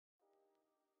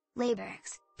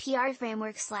LaborX, PR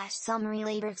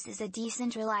framework/summaryLaborX is a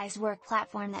decentralized work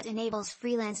platform that enables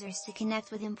freelancers to connect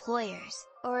with employers,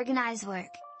 organize work,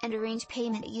 and arrange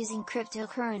payment using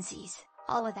cryptocurrencies,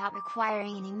 all without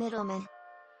requiring any middlemen.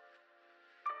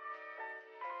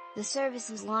 The service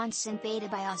was launched in beta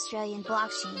by Australian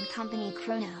blockchain company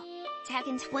Chrono Tech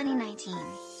in 2019.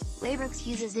 LaborX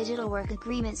uses digital work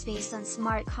agreements based on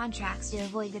smart contracts to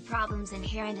avoid the problems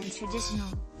inherent in traditional,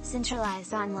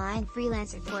 centralized online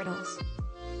freelancer portals.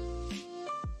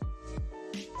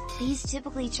 These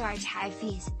typically charge high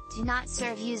fees, do not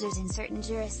serve users in certain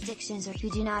jurisdictions or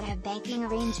who do not have banking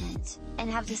arrangements, and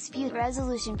have dispute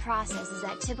resolution processes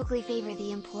that typically favor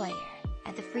the employer,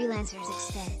 at the freelancer's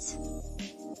expense.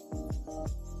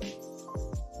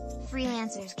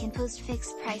 Freelancers can post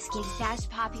fixed-price gigs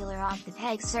popular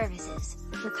off-the-peg services,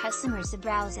 for customers to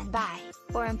browse and buy,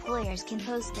 or employers can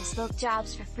post bespoke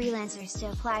jobs for freelancers to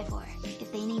apply for,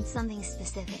 if they need something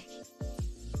specific.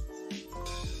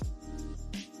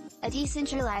 A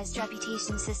decentralized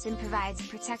reputation system provides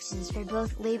protections for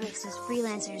both LaborX's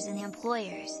freelancers and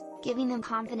employers, giving them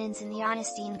confidence in the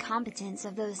honesty and competence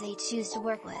of those they choose to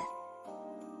work with.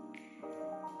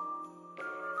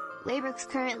 LaborX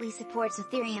currently supports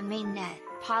Ethereum mainnet,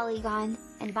 Polygon,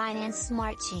 and Binance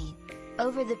Smart Chain.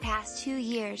 Over the past 2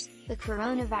 years, the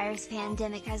coronavirus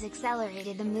pandemic has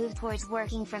accelerated the move towards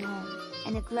working from home,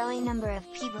 and a growing number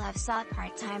of people have sought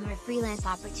part-time or freelance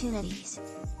opportunities.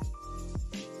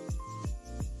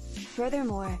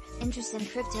 Furthermore, interest in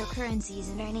cryptocurrencies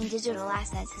and earning digital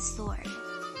assets has soared.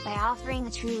 By offering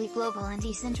a truly global and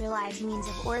decentralized means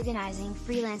of organizing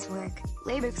freelance work,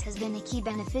 LaborX has been a key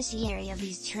beneficiary of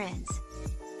these trends.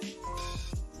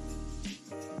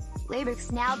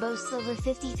 LaborX now boasts over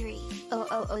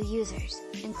 53,000 users,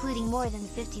 including more than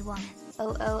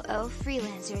 51,000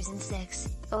 freelancers and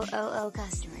 6,000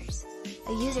 customers.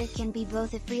 A user can be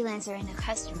both a freelancer and a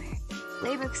customer.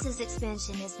 LaborX's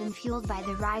expansion has been fueled by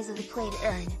the rise of the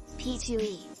play-to-earn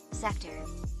 (P2E) sector.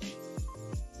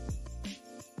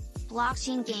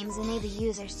 Blockchain games enable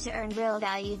users to earn real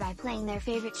value by playing their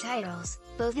favorite titles,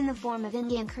 both in the form of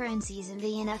in-game currencies and the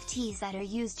NFTs that are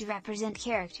used to represent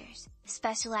characters,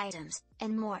 special items,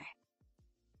 and more.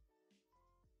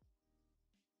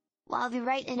 While the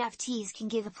right NFTs can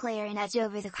give a player an edge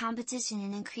over the competition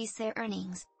and increase their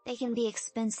earnings, they can be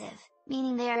expensive,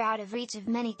 meaning they are out of reach of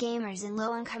many gamers in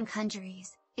low-income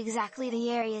countries, exactly the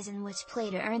areas in which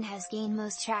play-to-earn has gained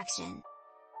most traction.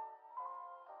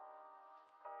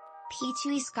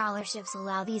 P2E scholarships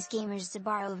allow these gamers to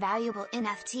borrow valuable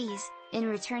NFTs, in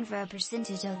return for a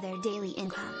percentage of their daily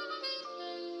income.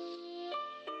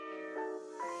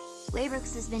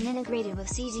 LaborX has been integrated with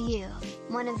CGU,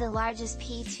 one of the largest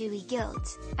P2E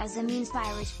guilds, as a means by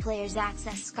which players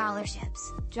access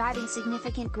scholarships, driving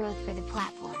significant growth for the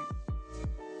platform.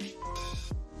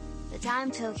 The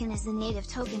Time token is the native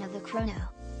token of the Chrono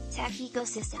Tech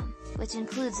ecosystem, which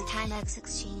includes a TimeX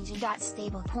exchange and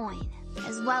stablecoin,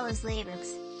 as well as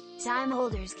LaborX. Time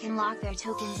holders can lock their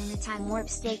tokens in the TimeWarp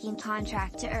staking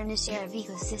contract to earn a share of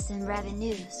ecosystem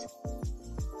revenues.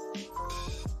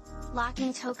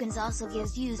 Locking tokens also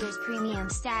gives users premium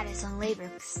status on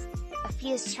LaborX. A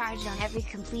fee is charged on every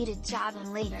completed job on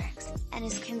LaborX, and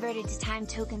is converted to Time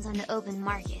tokens on the open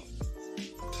market.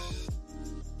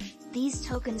 These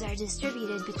tokens are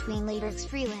distributed between LaborX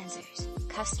freelancers,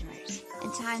 customers,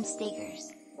 and time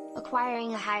stakers.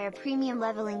 Acquiring a higher premium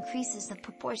level increases the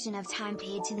proportion of time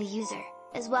paid to the user,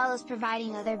 as well as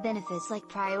providing other benefits like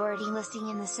priority listing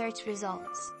in the search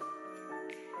results.